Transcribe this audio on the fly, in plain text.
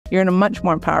you're in a much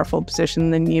more powerful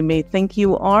position than you may think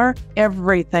you are.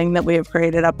 Everything that we have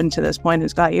created up until this point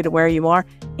has got you to where you are,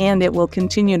 and it will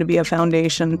continue to be a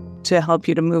foundation to help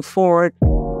you to move forward.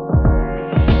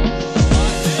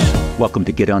 Welcome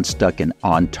to Get Unstuck and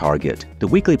On Target, the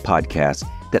weekly podcast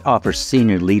that offers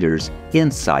senior leaders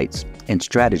insights and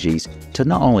strategies to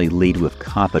not only lead with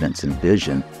confidence and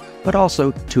vision, but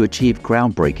also to achieve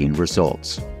groundbreaking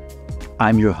results.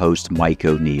 I'm your host, Mike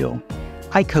O'Neill.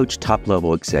 I coach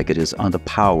top-level executives on the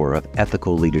power of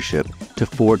ethical leadership to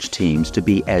forge teams to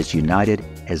be as united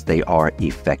as they are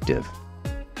effective.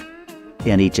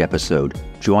 In each episode,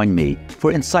 join me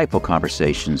for insightful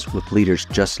conversations with leaders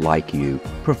just like you,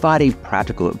 providing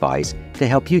practical advice to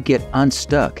help you get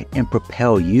unstuck and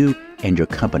propel you and your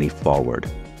company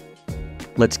forward.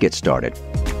 Let's get started.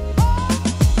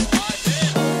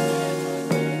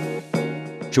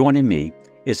 Joining me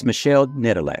is Michelle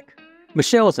Nedelec.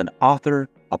 Michelle is an author,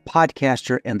 a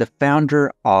podcaster, and the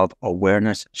founder of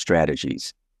Awareness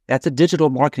Strategies. That's a digital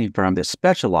marketing firm that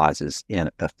specializes in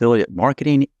affiliate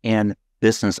marketing and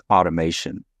business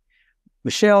automation.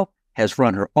 Michelle has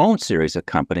run her own series of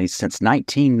companies since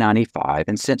 1995,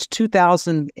 and since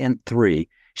 2003,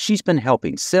 she's been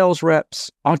helping sales reps,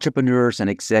 entrepreneurs, and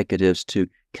executives to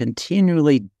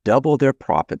continually double their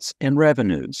profits and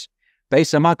revenues.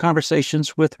 Based on my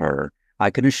conversations with her, I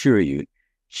can assure you,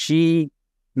 she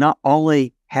not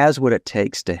only has what it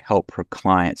takes to help her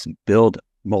clients build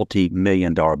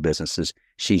multi-million-dollar businesses,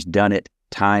 she's done it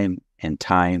time and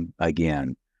time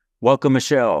again. Welcome,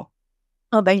 Michelle.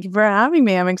 Oh, thank you for having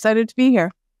me. I'm excited to be here.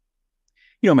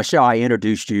 You know, Michelle, I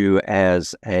introduced you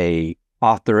as a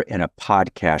author and a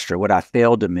podcaster. What I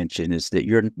failed to mention is that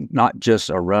you're not just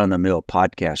a run-of-the-mill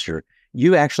podcaster.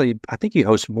 You actually, I think you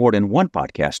host more than one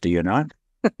podcast, do you not?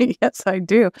 Yes, I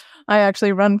do. I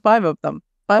actually run 5 of them.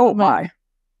 Oh, my.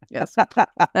 Yes. I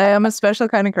am a special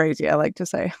kind of crazy, I like to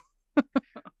say.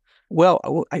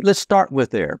 Well, let's start with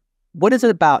there. What is it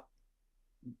about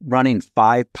running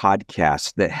 5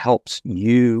 podcasts that helps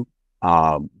you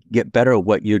get better at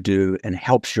what you do and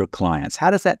helps your clients? How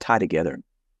does that tie together?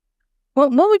 Well,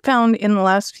 what we found in the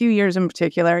last few years in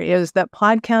particular is that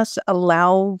podcasts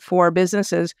allow for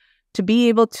businesses to be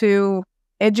able to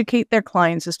educate their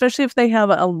clients, especially if they have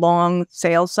a long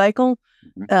sales cycle,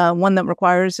 one that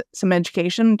requires some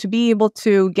education, to be able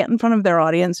to get in front of their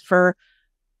audience for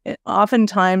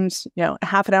oftentimes,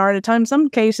 half an hour at a time, some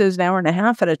cases an hour and a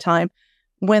half at a time,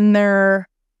 when they're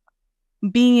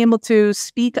being able to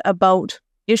speak about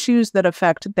issues that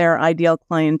affect their ideal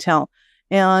clientele.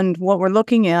 And what we're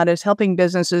looking at is helping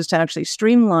businesses to actually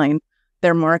streamline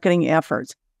their marketing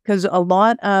efforts. Because a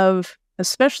lot of,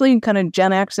 especially kind of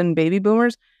Gen X and baby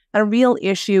boomers, had a real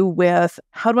issue with,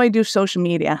 how do I do social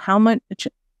media? How much,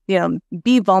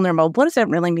 be vulnerable? What does that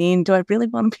really mean? Do I really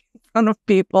want to be in front of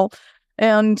people?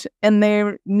 And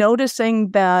they're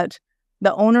noticing that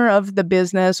the owner of the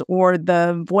business or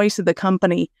the voice of the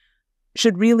company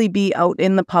should really be out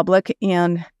in the public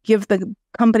and give the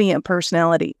company a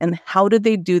personality. And how do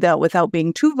they do that without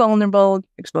being too vulnerable,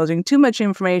 exposing too much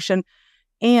information,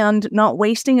 and not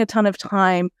wasting a ton of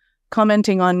time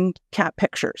commenting on cat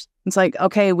pictures? It's like,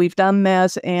 okay, we've done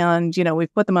this and,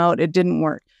 we've put them out. It didn't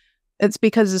work. It's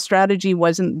because the strategy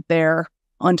wasn't there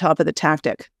on top of the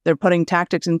tactic. They're putting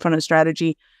tactics in front of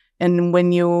strategy. And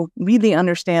when you really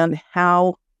understand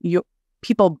how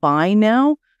people buy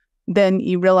now, then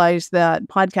you realize that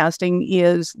podcasting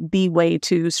is the way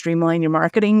to streamline your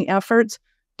marketing efforts,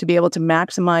 to be able to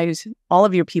maximize all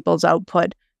of your people's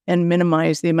output and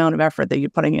minimize the amount of effort that you're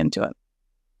putting into it.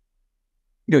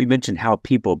 You mentioned how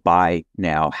people buy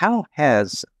now. How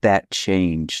has that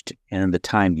changed in the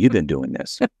time you've been doing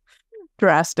this?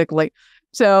 Drastically.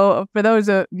 So for those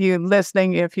of you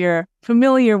listening, if you're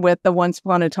familiar with the once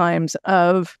upon a times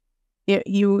of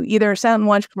you either sat and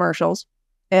watched commercials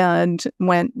and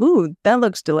went, ooh, that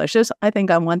looks delicious. I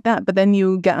think I want that. But then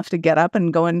you have to get up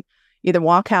and go and either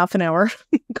walk half an hour,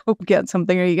 go get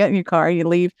something, or you get in your car, you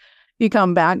leave, you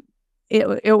come back.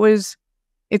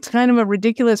 It's kind of a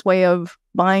ridiculous way of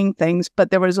buying things,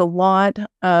 but there was a lot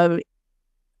of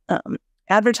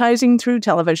advertising through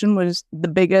television was the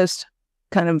biggest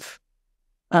kind of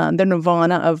the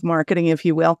nirvana of marketing, if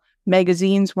you will.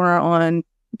 Magazines were on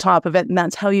top of it, and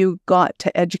that's how you got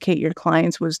to educate your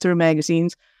clients, was through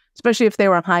magazines, especially if they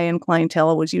were high-end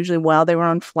clientele. It was usually while they were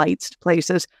on flights to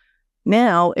places.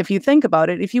 Now, if you think about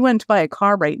it, if you went to buy a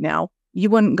car right now, you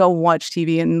wouldn't go watch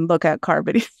TV and look at car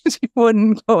videos. You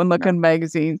wouldn't go and look in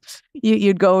magazines.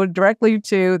 You'd go directly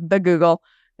to the Google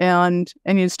and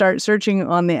you'd start searching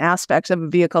on the aspects of a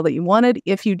vehicle that you wanted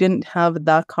if you didn't have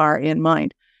the car in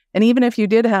mind. And even if you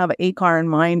did have a car in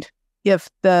mind, if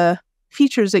the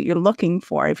features that you're looking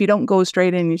for. If you don't go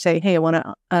straight in and you say, hey, I want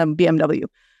a BMW.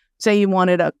 Say you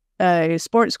wanted a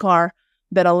sports car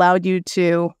that allowed you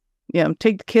to,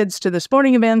 take the kids to the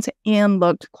sporting events and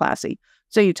looked classy.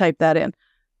 So you type that in,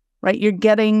 right?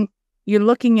 You're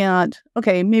looking at,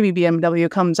 okay, maybe BMW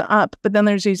comes up, but then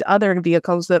there's these other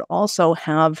vehicles that also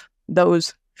have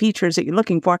those features that you're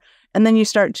looking for. And then you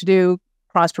start to do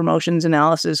cross promotions,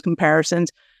 analysis,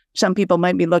 comparisons. Some people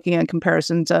might be looking at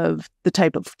comparisons of the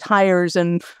type of tires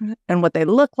and what they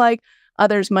look like.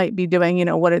 Others might be doing,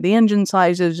 what are the engine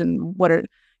sizes and what are,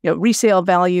 resale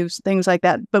values, things like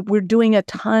that. But we're doing a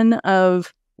ton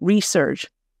of research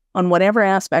on whatever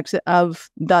aspects of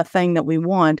the thing that we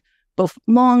want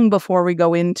long before we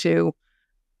go into,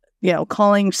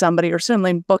 calling somebody or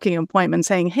certainly booking an appointment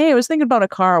saying, hey, I was thinking about a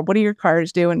car. What do your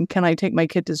cars do? And can I take my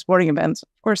kid to sporting events? Of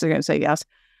course, they're going to say yes.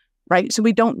 Right? So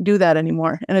we don't do that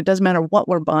anymore. And it doesn't matter what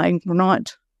we're buying. We're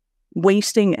not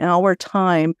wasting our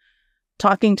time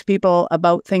talking to people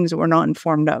about things that we're not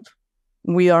informed of.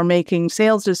 We are making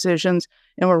sales decisions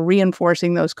and we're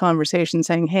reinforcing those conversations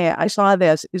saying, hey, I saw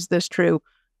this. Is this true?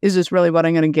 Is this really what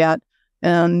I'm going to get?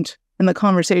 And the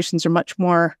conversations are much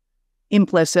more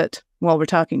implicit while we're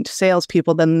talking to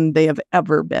salespeople than they have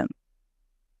ever been.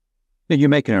 You're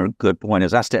making a good point.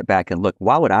 As I step back and look,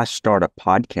 why would I start a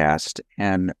podcast?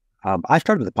 And I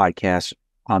started the podcast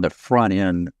on the front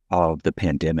end of the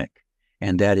pandemic.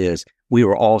 And that is, we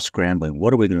were all scrambling.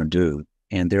 What are we going to do?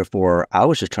 And therefore, I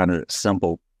was just trying to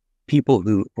assemble people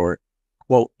who are,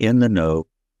 quote, in the know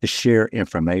to share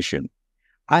information.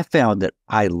 I found that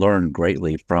I learned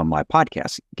greatly from my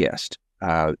podcast guest.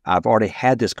 I've already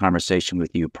had this conversation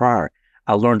with you prior.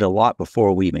 I learned a lot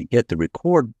before we even hit the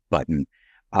record button.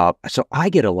 So I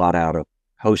get a lot out of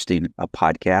hosting a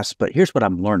podcast, but here's what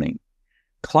I'm learning.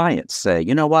 Clients say,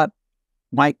 you know what,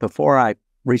 Mike, before I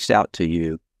reached out to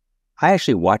you, I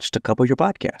actually watched a couple of your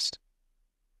podcasts.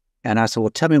 And I said, well,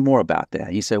 tell me more about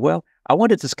that. He said, well, I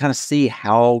wanted to kind of see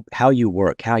how you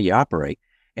work, how you operate.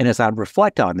 And as I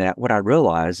reflect on that, what I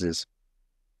realize is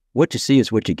what you see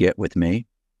is what you get with me.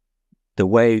 The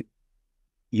way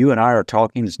you and I are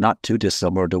talking is not too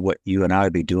dissimilar to what you and I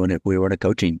would be doing if we were in a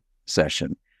coaching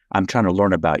session. I'm trying to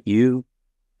learn about you,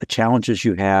 the challenges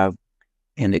you have,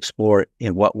 and explore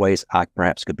in what ways I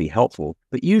perhaps could be helpful.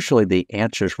 But usually the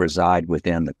answers reside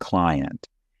within the client.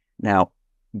 Now,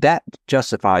 that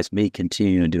justifies me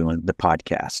continuing doing the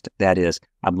podcast. That is,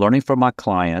 I'm learning from my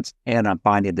clients, and I'm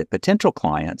finding that potential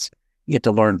clients get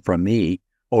to learn from me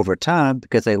over time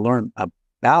because they learn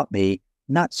about me,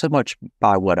 not so much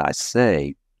by what I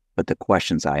say, but the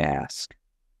questions I ask.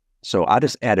 So I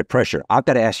just added pressure. I've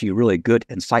got to ask you really good,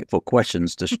 insightful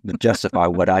questions to justify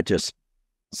what I just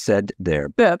said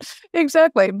there. Yeah,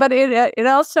 exactly. But it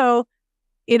also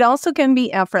can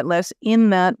be effortless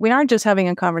in that we aren't just having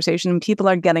a conversation. People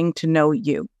are getting to know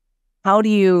you. How do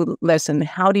you listen?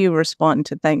 How do you respond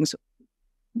to things?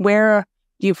 Where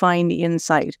do you find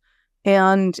insight?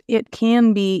 And it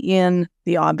can be in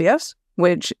the obvious,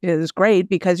 which is great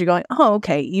because you're going, oh,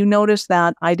 okay, you noticed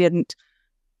that I didn't.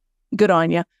 Good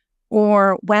on you.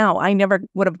 Or, wow, I never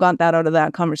would have got that out of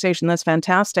that conversation. That's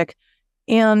fantastic.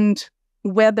 And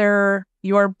whether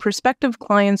your prospective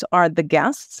clients are the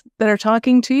guests that are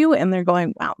talking to you and they're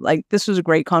going, wow, like this was a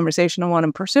great conversation. I want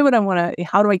to pursue it.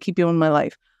 How do I keep you in my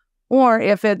life? Or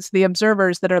if it's the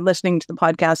observers that are listening to the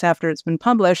podcast after it's been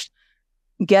published,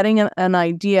 getting an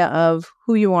idea of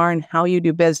who you are and how you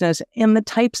do business and the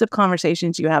types of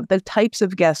conversations you have, the types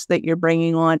of guests that you're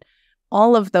bringing on,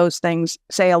 all of those things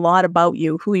say a lot about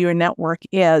you, who your network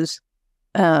is,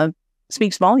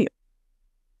 speaks volume.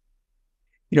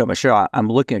 Michelle, I'm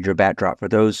looking at your backdrop. For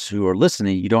those who are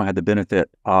listening, you don't have the benefit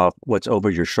of what's over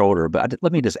your shoulder. But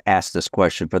let me just ask this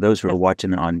question. For those who are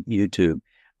watching on YouTube,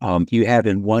 you have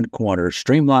in one corner,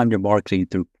 streamline your marketing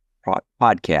through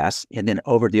podcasts. And then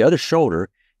over the other shoulder,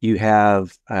 you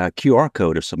have a QR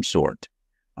code of some sort,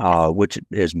 which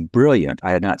is brilliant.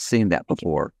 I had not seen that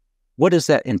before. What is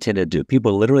that intended to do?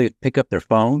 People literally pick up their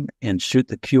phone and shoot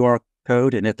the QR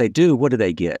code. And if they do, what do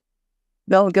they get?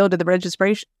 They'll go to the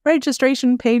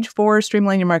registration page for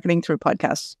Streamline Your Marketing Through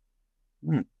Podcasts.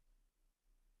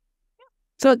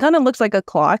 So it kind of looks like a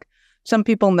clock. Some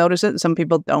people notice it, some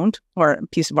people don't, or a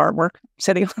piece of artwork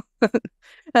sitting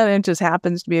and it just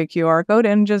happens to be a QR code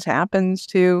and just happens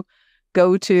to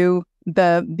go to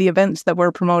the events that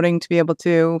we're promoting to be able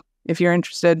to, if you're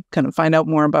interested, kind of find out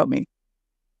more about me.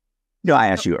 I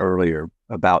asked you earlier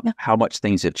about how much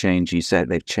things have changed. You said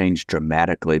they've changed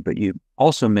dramatically, but you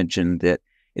also mentioned that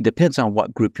it depends on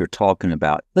what group you're talking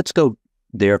about. Let's go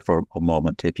there for a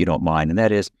moment, if you don't mind. And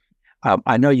that is,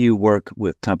 I know you work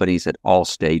with companies at all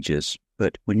stages,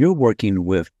 but when you're working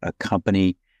with a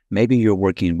company, maybe you're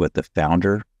working with the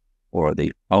founder or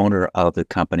the owner of the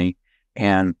company,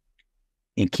 and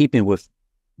in keeping with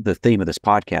the theme of this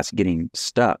podcast, getting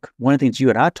stuck, one of the things you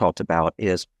and I talked about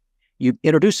is you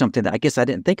introduced something that I guess I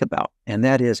didn't think about, and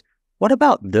that is, what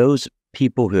about those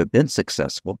people who have been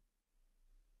successful,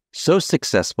 so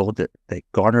successful that they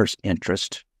garners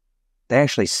interest, they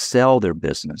actually sell their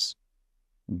business,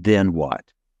 then what?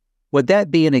 Would that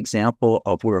be an example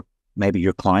of where maybe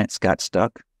your clients got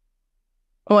stuck?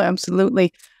 Oh,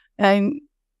 absolutely. And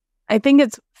I think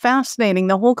it's fascinating.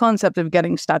 The whole concept of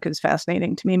getting stuck is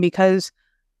fascinating to me because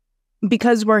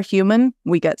we're human,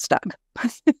 we get stuck.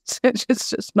 It's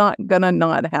just not gonna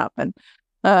not happen.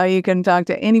 You can talk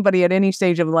to anybody at any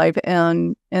stage of life,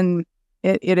 and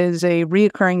it is a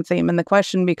reoccurring theme. And the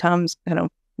question becomes,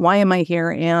 why am I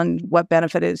here, and what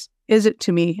benefit is it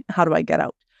to me? How do I get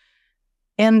out?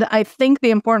 And I think the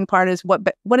important part is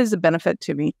what is the benefit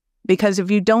to me? Because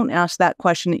if you don't ask that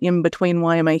question in between,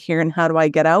 why am I here and how do I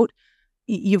get out,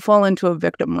 you fall into a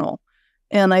victim role.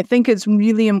 And I think it's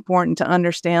really important to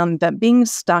understand that being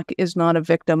stuck is not a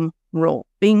victim role.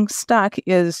 Being stuck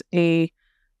is a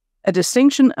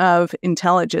distinction of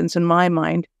intelligence in my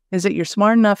mind, is that you're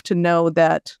smart enough to know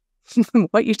that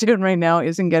what you're doing right now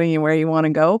isn't getting you where you want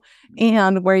to go,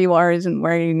 and where you are isn't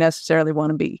where you necessarily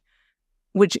want to be,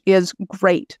 which is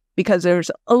great because there's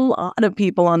a lot of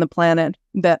people on the planet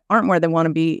that aren't where they want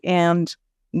to be, and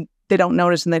they don't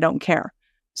notice and they don't care.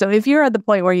 So if you're at the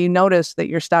point where you notice that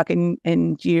you're stuck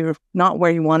and you're not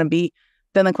where you want to be,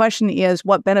 then the question is,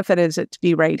 what benefit is it to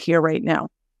be right here, right now?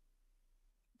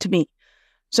 To me.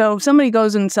 So if somebody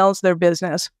goes and sells their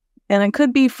business, and it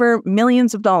could be for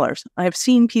millions of dollars. I've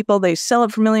seen people, they sell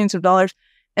it for millions of dollars.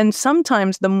 And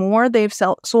sometimes the more they've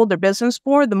sold their business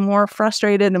for, the more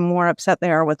frustrated and more upset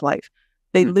they are with life.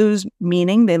 They lose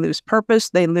meaning, they lose purpose,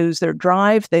 they lose their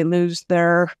drive, they lose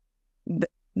their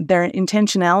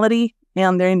intentionality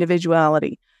and their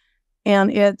individuality. And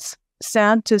it's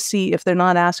sad to see if they're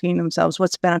not asking themselves,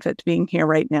 what's the benefit to being here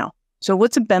right now? So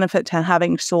what's the benefit to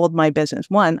having sold my business?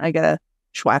 One, I get a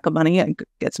schwack of money, I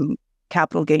get some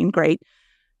capital gain, great.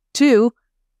 Two,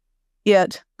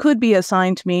 it could be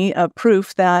assigned to me a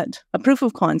proof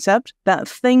of concept, that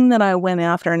thing that I went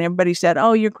after and everybody said,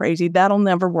 oh, you're crazy, that'll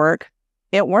never work.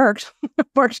 It worked. It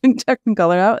worked in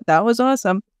Technicolor. That was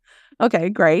awesome. Okay,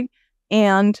 great.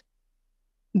 And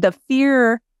the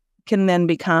fear can then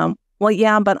become, well,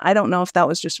 yeah, but I don't know if that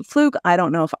was just a fluke. I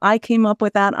don't know if I came up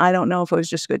with that. I don't know if it was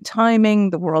just good timing.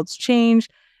 The world's changed.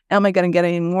 Am I going to get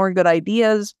any more good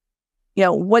ideas?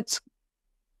 What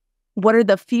are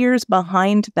the fears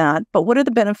behind that? But what are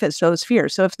the benefits to those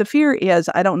fears? So if the fear is,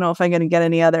 I don't know if I'm going to get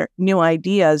any other new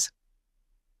ideas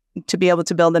to be able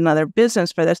to build another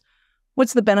business for this,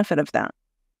 what's the benefit of that?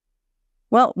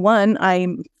 Well, one,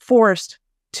 I'm forced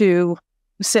to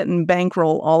sit and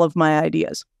bankroll all of my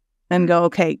ideas and go,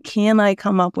 okay, can I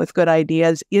come up with good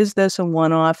ideas? Is this a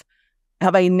one-off?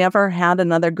 Have I never had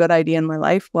another good idea in my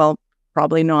life? Well,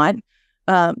 probably not.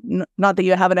 Not that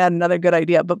you haven't had another good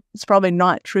idea, but it's probably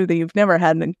not true that you've never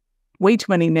had way too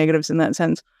many negatives in that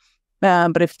sense.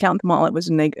 But if you count them all, it was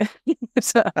a negative.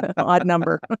 It's an odd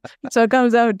number. So it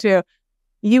comes out to,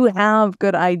 you have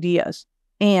good ideas,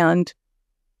 and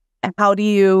how do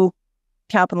you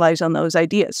capitalize on those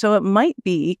ideas? So it might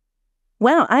be,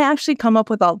 well, I actually come up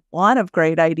with a lot of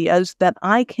great ideas that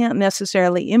I can't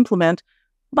necessarily implement,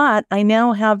 but I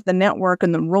now have the network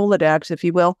and the Rolodex, if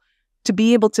you will, to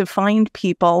be able to find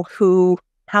people who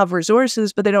have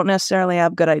resources, but they don't necessarily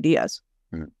have good ideas.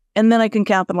 And then I can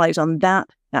capitalize on that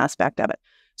aspect of it.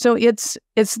 So it's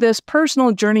this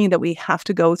personal journey that we have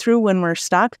to go through when we're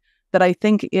stuck that I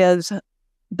think is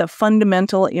the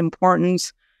fundamental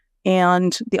importance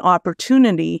and the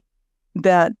opportunity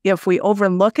that if we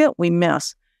overlook it, we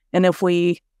miss. And if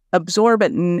we absorb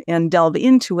it and delve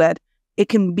into it, it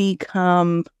can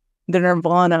become the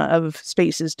nirvana of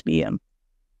spaces to be in.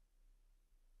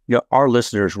 Our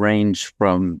listeners range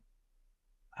from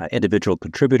individual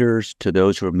contributors to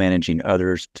those who are managing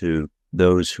others, to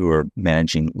those who are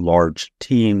managing large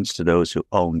teams, to those who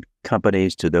own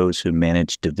companies, to those who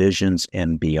manage divisions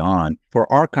and beyond.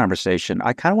 For our conversation,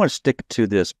 I kind of want to stick to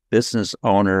this business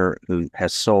owner who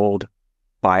has sold,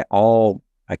 by all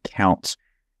accounts,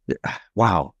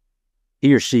 wow,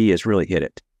 he or she has really hit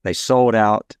it. They sold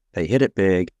out, they hit it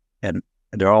big, and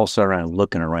they're all sort of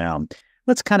looking around.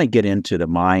 Let's kind of get into the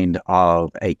mind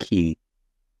of a key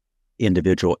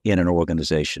individual in an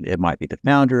organization. It might be the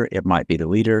founder, it might be the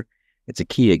leader, it's a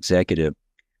key executive.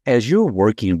 As you're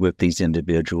working with these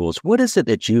individuals, what is it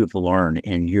that you've learned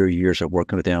in your years of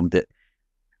working with them? That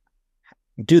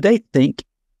do they think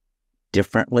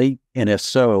differently? And if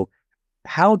so,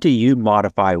 how do you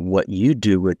modify what you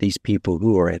do with these people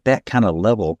who are at that kind of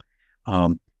level?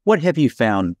 What have you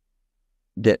found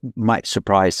that might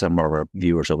surprise some of our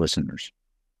viewers or listeners?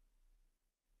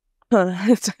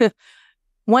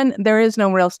 One, there is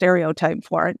no real stereotype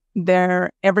for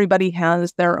it. Everybody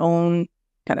has their own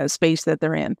kind of space that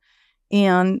they're in.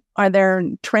 And are there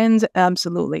trends?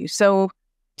 Absolutely. So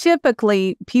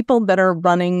typically, people that are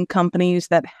running companies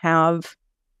that have,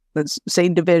 let's say,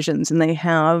 divisions, and they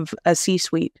have a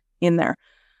C-suite in there,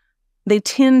 they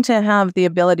tend to have the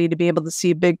ability to be able to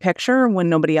see a big picture when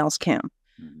nobody else can.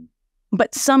 Mm-hmm.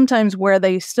 But sometimes where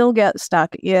they still get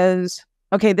stuck is,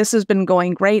 okay, this has been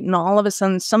going great, and all of a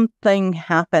sudden something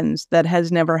happens that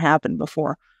has never happened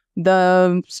before.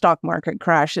 The stock market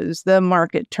crashes, the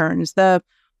market turns, the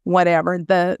whatever,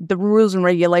 the rules and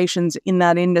regulations in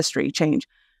that industry change.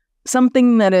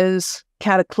 Something that is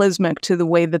cataclysmic to the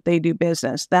way that they do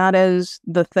business. That is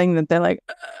the thing that they're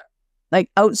like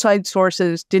outside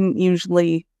sources didn't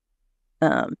usually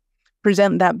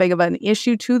present that big of an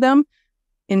issue to them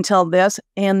until this.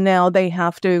 And now they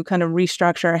have to kind of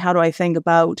restructure, how do I think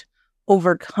about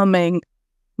overcoming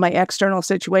my external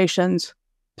situations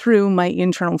through my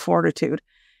internal fortitude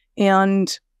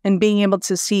and being able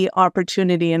to see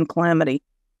opportunity and calamity.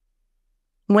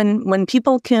 When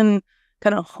people can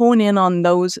kind of hone in on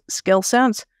those skill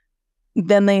sets,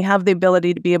 then they have the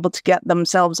ability to be able to get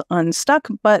themselves unstuck,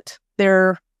 but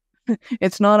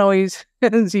it's not always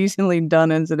as easily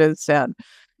done as it is said.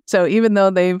 So even though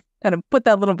they've kind of put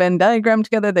that little Venn diagram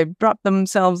together, they've dropped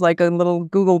themselves like a little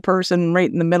Google person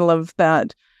right in the middle of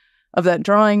that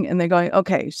drawing, and they're going,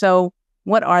 okay, so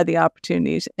what are the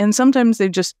opportunities? And sometimes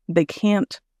they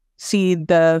can't see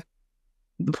the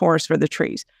forest for the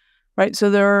trees, right?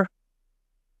 So they're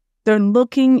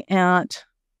looking at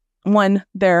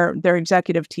their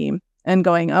executive team and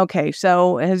going, okay,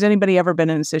 so has anybody ever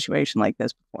been in a situation like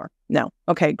this before? No.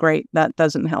 Okay, great. That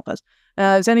doesn't help us.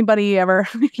 Has anybody ever,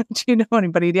 do you know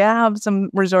anybody? Do you have some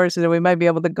resources that we might be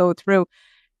able to go through?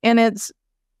 And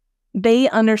they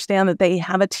understand that they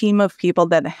have a team of people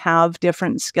that have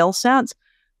different skill sets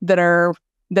that are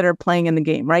playing in the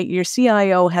game, right? Your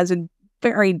CIO has a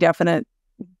very different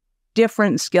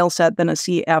skill set than a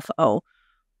CFO.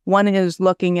 One is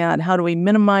looking at how do we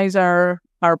minimize our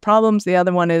problems. The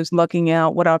other one is looking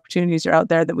at what opportunities are out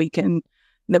there that we can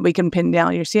pin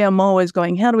down. Your CMO is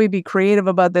going, how do we be creative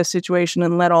about this situation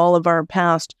and let all of our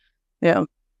past,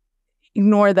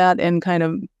 ignore that, and kind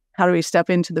of how do we step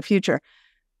into the future?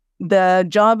 The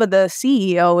job of the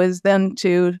CEO is then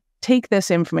to take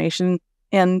this information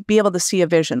and be able to see a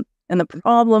vision. And the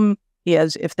problem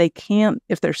is if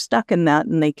they're stuck in that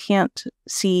and they can't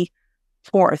see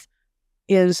forth,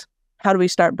 is how do we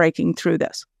start breaking through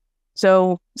this?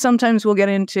 So sometimes we'll get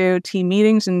into team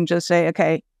meetings and just say,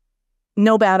 okay,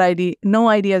 no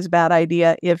idea is a bad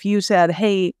idea. If you said,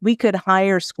 hey, we could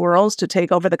hire squirrels to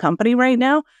take over the company right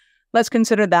now, let's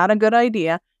consider that a good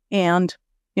idea and,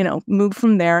 move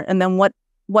from there. And then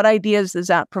what ideas does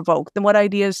that provoke? Then what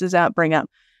ideas does that bring up?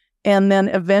 And then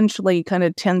eventually kind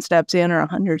of 10 steps in or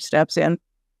 100 steps in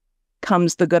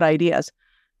comes the good ideas.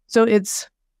 So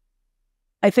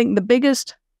I think the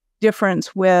biggest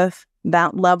difference with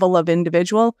that level of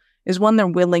individual is one, their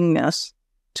willingness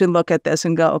to look at this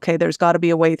and go, okay, there's got to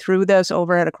be a way through this,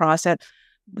 over it, across it.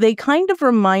 They kind of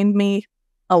remind me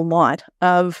a lot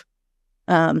of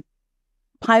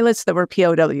pilots that were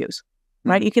POWs,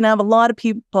 right? You can have a lot of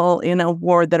people in a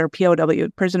war that are POW,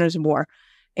 prisoners of war,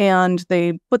 and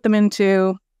they put them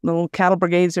into little cattle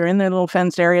brigades or in their little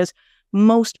fenced areas.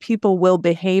 Most people will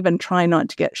behave and try not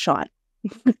to get shot,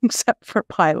 except for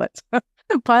pilots.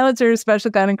 Pilots are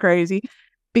especially kind of crazy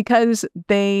because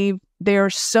they're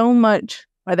so much,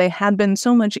 or they had been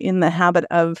so much in the habit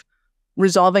of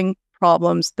resolving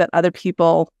problems that other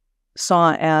people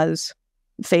saw as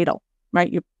fatal,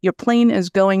 right? Your plane is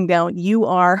going down. You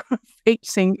are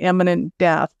facing imminent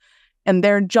death. And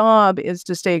their job is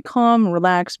to stay calm,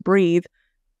 relax, breathe,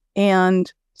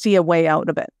 and see a way out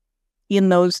of it in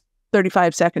those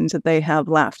 35 seconds that they have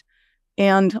left.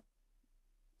 And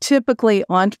typically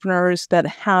entrepreneurs that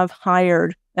have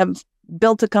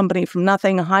built a company from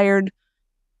nothing, hired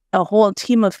a whole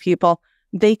team of people,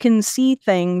 they can see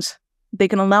things, they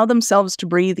can allow themselves to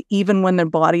breathe even when their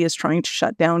body is trying to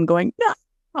shut down, going,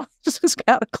 yeah, this is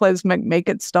cataclysmic, make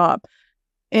it stop.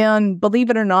 And believe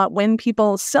it or not, when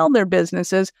people sell their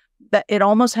businesses, that it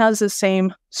almost has the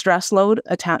same stress load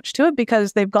attached to it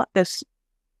because they've got this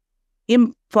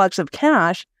influx of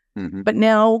cash. Mm-hmm. But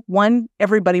now, one,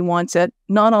 everybody wants it.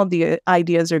 Not all the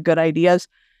ideas are good ideas.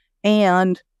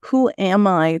 And who am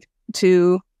I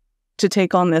to to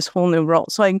take on this whole new role.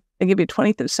 So I give you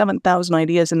 27,000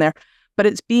 ideas in there, but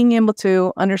it's being able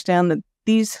to understand that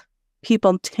these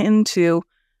people tend to,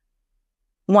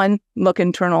 one, look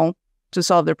internal to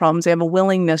solve their problems. They have a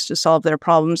willingness to solve their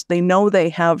problems. They know they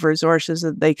have resources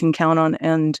that they can count on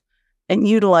and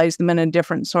utilize them in a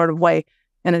different sort of way.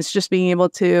 And it's just being able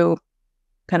to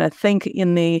kind of think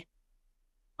in the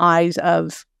eyes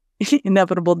of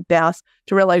inevitable death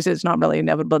to realize it's not really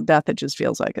inevitable death. It just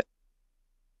feels like it.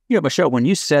 Michelle, when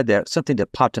you said that, something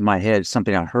that popped in my head,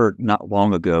 something I heard not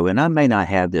long ago, and I may not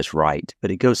have this right,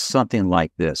 but it goes something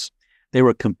like this. They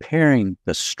were comparing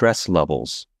the stress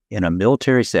levels in a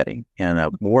military setting, in a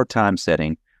wartime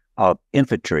setting, of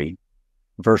infantry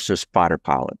versus fighter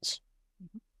pilots.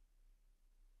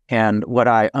 And what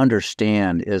I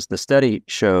understand is the study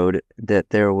showed that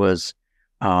there was,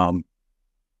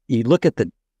 you look at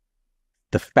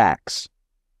the facts,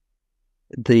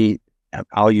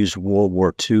 I'll use World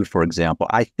War II, for example.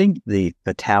 I think the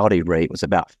fatality rate was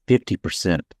about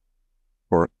 50%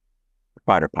 for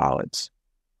fighter pilots.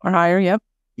 Or higher, yep.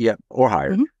 Yep, or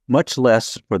higher. Mm-hmm. Much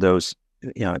less for those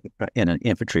in an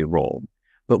infantry role.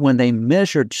 But when they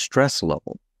measured stress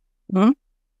level, mm-hmm.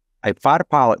 a fighter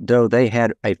pilot, though they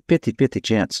had a 50-50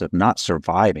 chance of not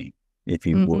surviving, if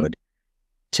you mm-hmm. would,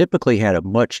 typically had a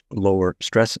much lower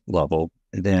stress level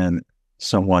than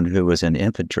someone who was in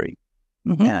infantry.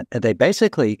 Mm-hmm. And they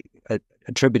basically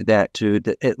attributed that to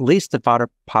at least the fighter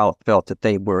pilot felt that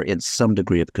they were in some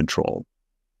degree of control.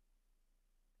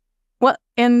 Well,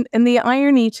 and the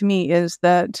irony to me is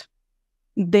that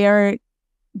they're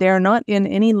not in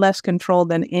any less control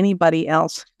than anybody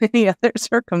else in any other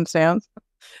circumstance.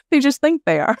 They just think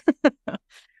they are.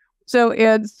 So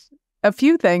it's a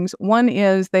few things. One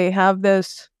is they have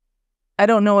this, I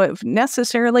don't know if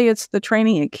necessarily it's the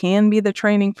training. It can be the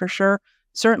training for sure.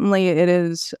 Certainly it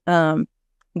is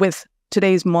with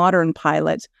today's modern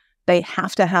pilots, they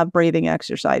have to have breathing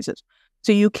exercises.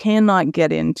 So you cannot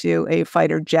get into a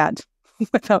fighter jet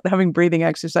without having breathing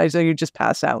exercise, or you just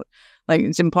pass out. Like,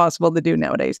 it's impossible to do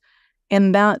nowadays.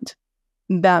 And that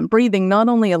breathing not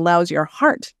only allows your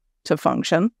heart to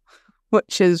function,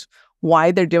 which is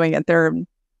why they're doing it.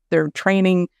 They're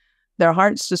training their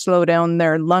hearts to slow down,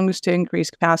 their lungs to increase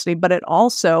capacity, but it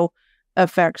also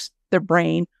affects their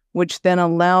brain, which then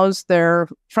allows their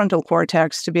frontal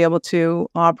cortex to be able to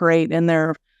operate in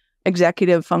their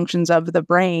executive functions of the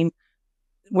brain,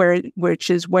 which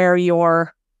is where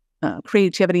your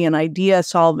creativity and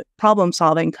problem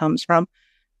solving comes from.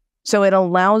 So it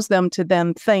allows them to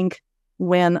then think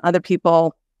when other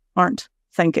people aren't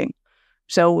thinking.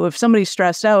 So if somebody's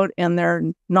stressed out and they're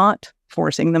not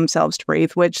forcing themselves to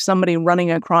breathe, which somebody running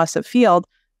across a field,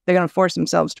 they're going to force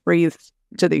themselves to breathe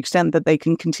to the extent that they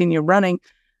can continue running.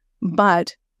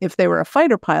 But if they were a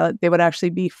fighter pilot, they would actually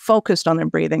be focused on their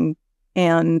breathing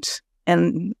and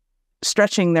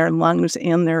stretching their lungs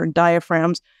and their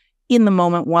diaphragms in the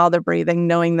moment while they're breathing,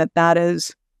 knowing that that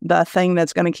is the thing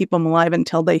that's going to keep them alive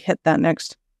until they hit that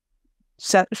next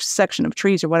section of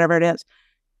trees or whatever it is.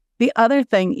 The other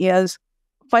thing is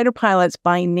fighter pilots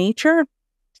by nature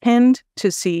tend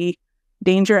to see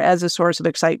danger as a source of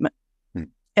excitement.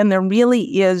 And there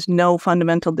really is no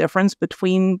fundamental difference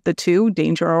between the two,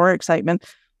 danger or excitement.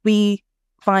 We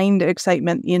find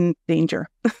excitement in danger.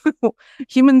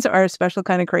 Humans are a special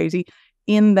kind of crazy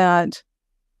in that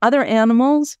other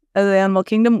animals of the animal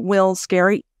kingdom will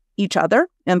scare each other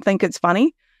and think it's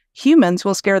funny. Humans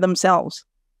will scare themselves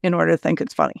in order to think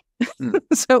it's funny.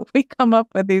 So we come up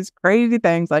with these crazy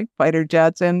things like fighter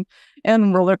jets and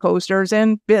roller coasters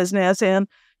and business and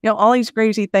all these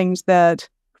crazy things that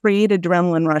create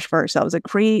adrenaline rush for ourselves, that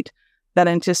create that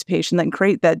anticipation, that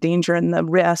create that danger and the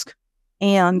risk.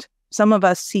 And some of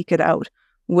us seek it out,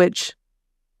 which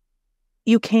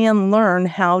you can learn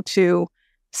how to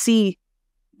see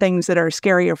things that are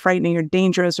scary or frightening or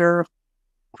dangerous or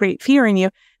create fear in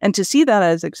you, and to see that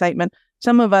as excitement.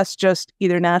 Some of us just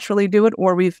either naturally do it,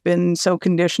 or we've been so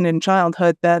conditioned in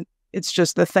childhood that it's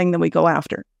just the thing that we go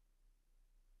after.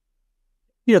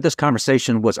 This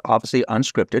conversation was obviously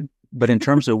unscripted, but in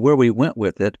terms of where we went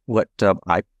with it, what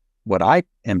I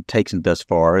am taking thus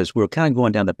far is we're kind of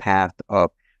going down the path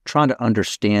of trying to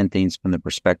understand things from the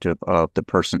perspective of the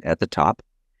person at the top.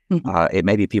 Mm-hmm. It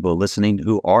may be people listening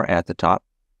who are at the top,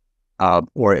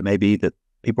 or it may be that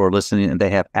people are listening and they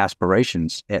have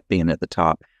aspirations at being at the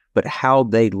top, but how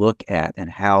they look at and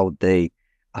how they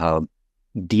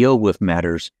deal with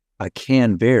matters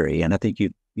can vary. And I think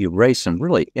you raised some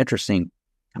really interesting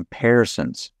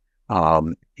comparisons.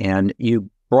 And you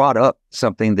brought up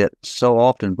something that so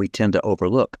often we tend to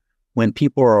overlook. When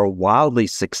people are wildly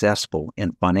successful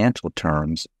in financial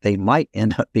terms, they might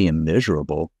end up being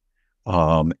miserable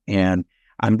And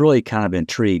I'm really kind of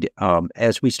intrigued.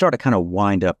 As we start to kind of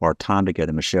wind up our time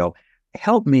together, Michelle,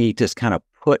 help me just kind of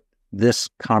put this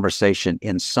conversation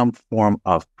in some form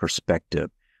of perspective.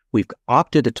 We've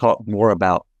opted to talk more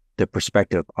about the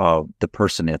perspective of the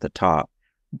person at the top,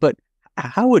 but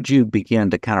how would you begin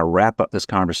to kind of wrap up this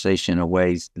conversation in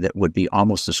ways that would be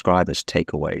almost described as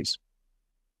takeaways?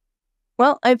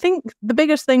 Well, I think the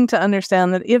biggest thing to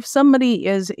understand that if somebody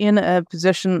is in a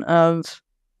position of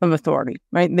authority,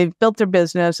 right? They've built their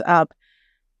business up,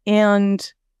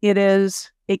 and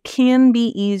it can be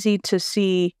easy to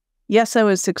see, yes, I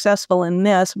was successful in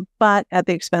this, but at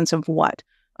the expense of what?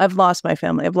 I've lost my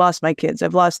family, I've lost my kids,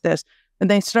 I've lost this. And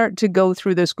they start to go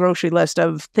through this grocery list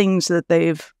of things that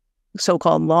they've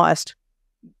so-called lost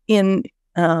in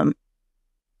the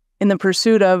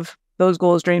pursuit of those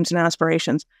goals, dreams, and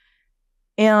aspirations.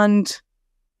 And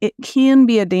it can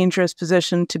be a dangerous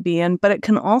position to be in, but it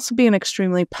can also be an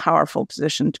extremely powerful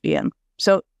position to be in.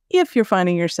 So if you're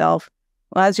finding yourself,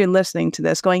 well, as you're listening to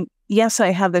this, going, yes, I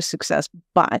have this success,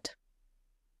 but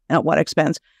at what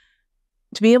expense?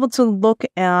 To be able to look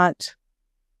at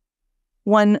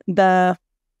the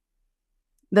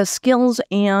skills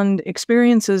and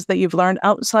experiences that you've learned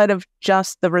outside of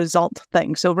just the result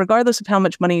thing. So regardless of how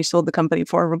much money you sold the company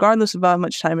for, regardless of how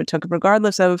much time it took,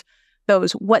 regardless of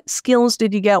those, what skills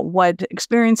did you get? What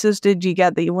experiences did you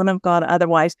get that you wouldn't have got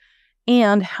otherwise?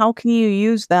 And how can you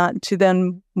use that to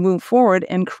then move forward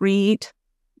and create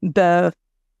the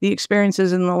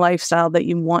experiences and the lifestyle that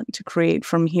you want to create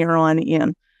from here on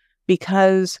in?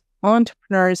 Because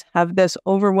entrepreneurs have this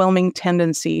overwhelming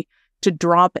tendency to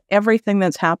drop everything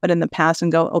that's happened in the past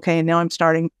and go, okay, now I'm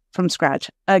starting from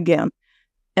scratch again.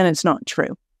 And it's not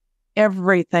true.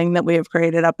 Everything that we have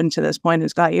created up until this point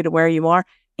has got you to where you are,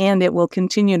 and it will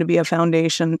continue to be a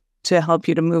foundation to help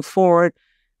you to move forward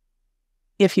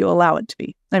if you allow it to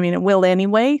be. I mean, it will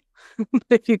anyway.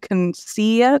 If you can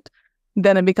see it,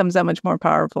 then it becomes that much more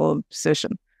powerful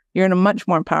position. You're in a much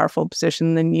more powerful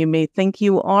position than you may think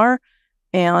you are.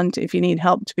 And if you need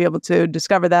help to be able to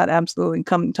discover that, absolutely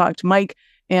come and talk to Mike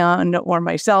or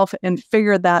myself and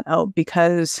figure that out,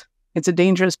 because it's a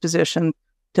dangerous position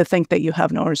to think that you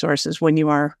have no resources when you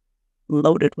are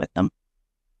loaded with them.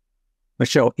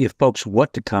 Michelle, if folks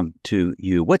want to come to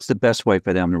you, what's the best way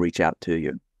for them to reach out to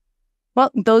you?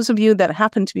 Well, those of you that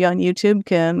happen to be on YouTube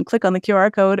can click on the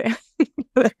QR code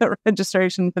for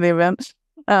registration for the event.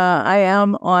 I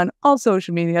am on all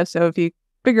social media, so if you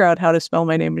figure out how to spell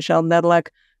my name, Michelle Nedelec,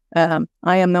 I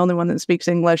am the only one that speaks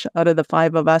English out of the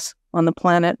 5 of us on the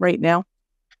planet right now.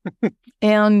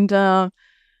 And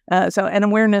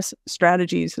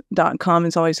awarenessstrategies.com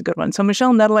is always a good one. So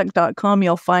michellenedelec.com,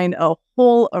 you'll find a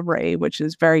whole array, which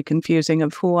is very confusing,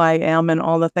 of who I am and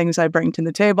all the things I bring to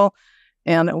the table.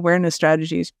 And Awareness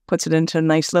Strategies puts it into a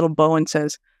nice little bow and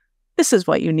says, this is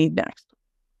what you need next.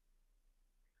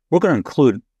 We're going to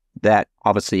include that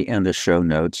obviously in the show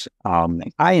notes. I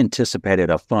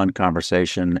anticipated a fun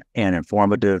conversation and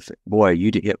informative. Boy, you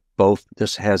did both.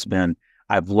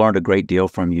 I've learned a great deal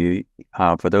from you.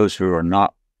 For those who are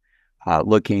not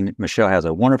looking, Michelle has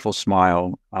a wonderful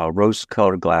smile,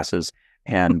 rose-colored glasses,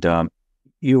 and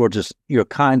you're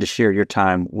kind to share your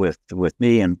time with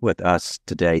me and with us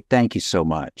today. Thank you so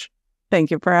much.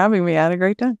 Thank you for having me. I had a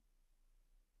great time.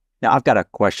 Now, I've got a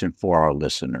question for our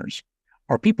listeners.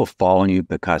 Are people following you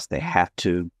because they have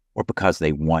to or because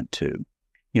they want to?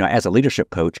 As a leadership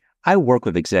coach, I work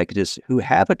with executives who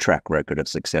have a track record of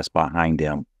success behind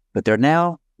them, but they're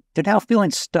now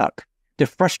feeling stuck. They're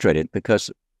frustrated because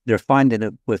they're finding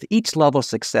that with each level of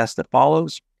success that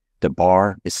follows, the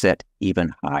bar is set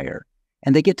even higher.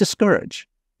 And they get discouraged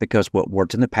because what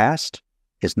worked in the past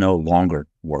is no longer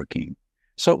working.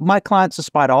 So my clients,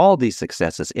 despite all these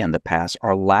successes in the past,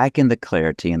 are lacking the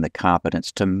clarity and the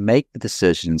confidence to make the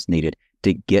decisions needed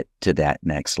to get to that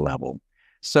next level.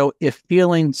 So if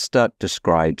feeling stuck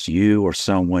describes you or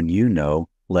someone you know,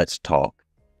 let's talk.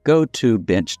 Go to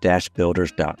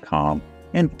bench-builders.com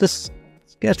and just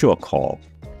schedule a call.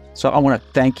 So I want to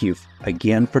thank you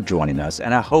again for joining us,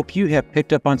 and I hope you have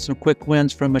picked up on some quick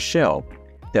wins from Michelle.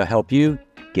 They'll help you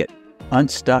get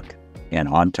unstuck and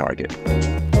on target.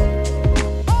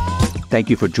 Thank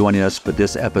you for joining us for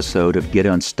this episode of Get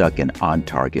Unstuck and On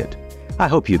Target. I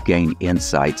hope you've gained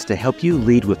insights to help you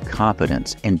lead with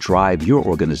confidence and drive your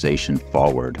organization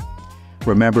forward.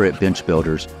 Remember, at Bench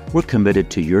Builders, we're committed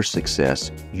to your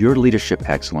success, your leadership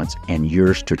excellence, and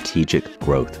your strategic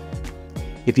growth.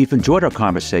 If you've enjoyed our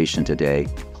conversation today,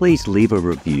 please leave a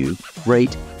review,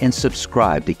 rate, and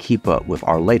subscribe to keep up with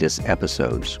our latest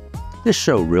episodes. This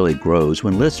show really grows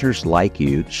when listeners like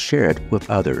you share it with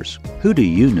others. Who do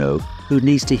you know who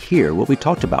needs to hear what we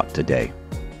talked about today?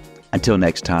 Until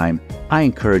next time, I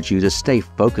encourage you to stay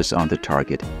focused on the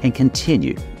target and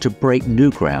continue to break new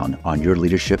ground on your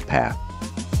leadership path.